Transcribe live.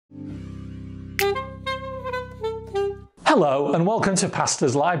Hello and welcome to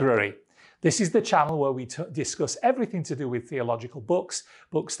Pastor's Library. This is the channel where we discuss everything to do with theological books,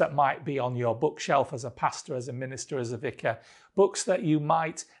 books that might be on your bookshelf as a pastor, as a minister, as a vicar, books that you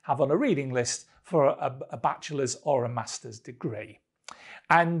might have on a reading list for a bachelor's or a master's degree.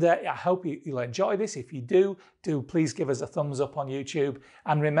 And I hope you'll enjoy this. If you do please give us a thumbs up on YouTube,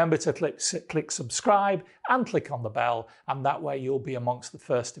 and remember to click subscribe and click on the bell, and that way you'll be amongst the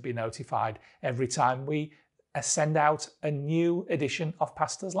first to be notified every time we send out a new edition of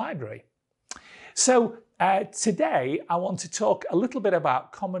Pastor's Library. So today I want to talk a little bit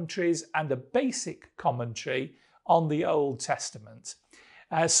about commentaries and a basic commentary on the Old Testament.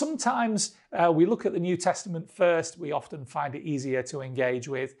 Sometimes we look at the New Testament first. We often find it easier to engage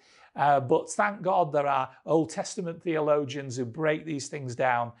with, but thank God there are Old Testament theologians who break these things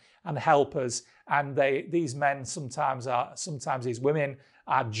down and help us. And these men sometimes these women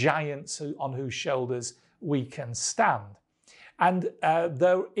are giants on whose shoulders we can stand. And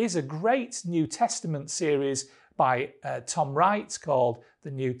there is a great New Testament series by Tom Wright called The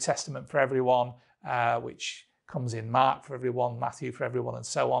New Testament for Everyone, which comes in Mark for everyone, Matthew for everyone, and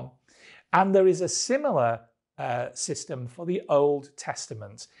so on. And there is a similar system for the Old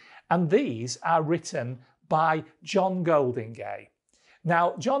Testament. And these are written by John Goldingay.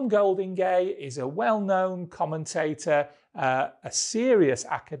 Now, John Goldingay is a well-known commentator, a serious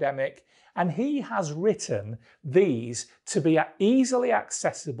academic, and he has written these to be easily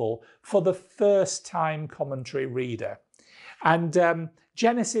accessible for the first-time commentary reader. And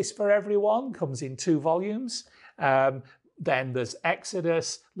Genesis for Everyone comes in 2 volumes. Then there's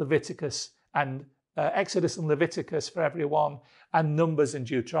Exodus, Leviticus, and Leviticus for everyone, and Numbers and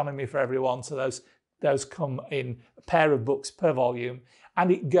Deuteronomy for everyone. So those come in a pair of books per volume,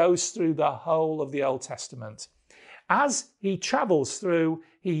 and it goes through the whole of the Old Testament. As he travels through,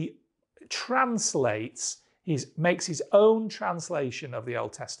 he makes his own translation of the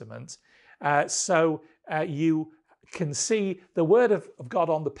Old Testament. So you can see the Word of God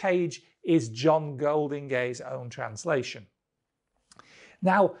on the page is John Goldingay's own translation.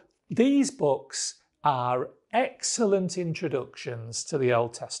 Now, these books are excellent introductions to the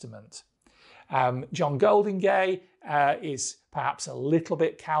Old Testament. John Goldingay is perhaps a little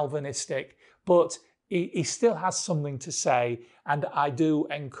bit Calvinistic, but he still has something to say, and I do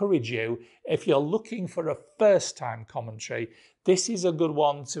encourage you, if you're looking for a first-time commentary, this is a good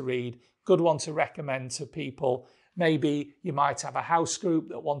one to read, good one to recommend to people. Maybe you might have a house group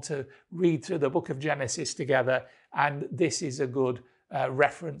that want to read through the book of Genesis together, and this is a good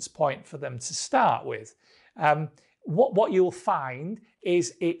reference point for them to start with. What you'll find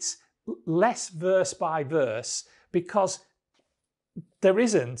is it's less verse by verse, because there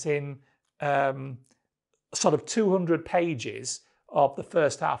isn't in sort of 200 pages of the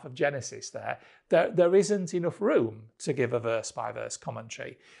first half of Genesis there isn't enough room to give a verse by verse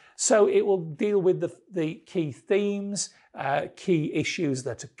commentary. So it will deal with the key themes, key issues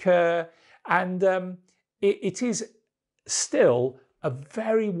that occur, and it is still a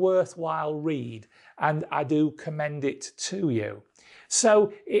very worthwhile read, and I do commend it to you.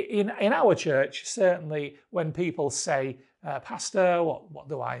 So in our church, certainly when people say, Pastor, what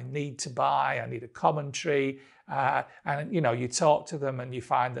do I need to buy? I need a commentary. And you talk to them and you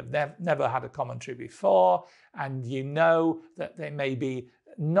find that they've never had a commentary before, and you know that they may be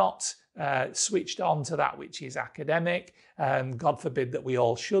not switched on to that which is academic, and God forbid that we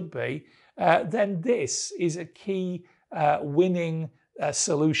all should be, then this is a key winning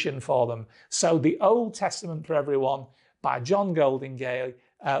solution for them. So the Old Testament for Everyone by John Goldingay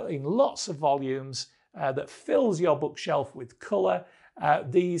in lots of volumes that fills your bookshelf with colour.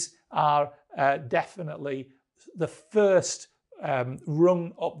 These are definitely the first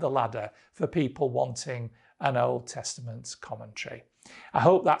rung up the ladder for people wanting an Old Testament commentary. I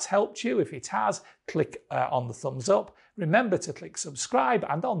hope that's helped you. If it has, click on the thumbs up. Remember to click subscribe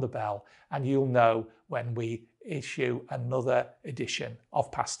and on the bell, and you'll know when we issue another edition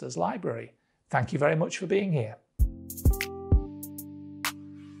of Pastor's Library. Thank you very much for being here.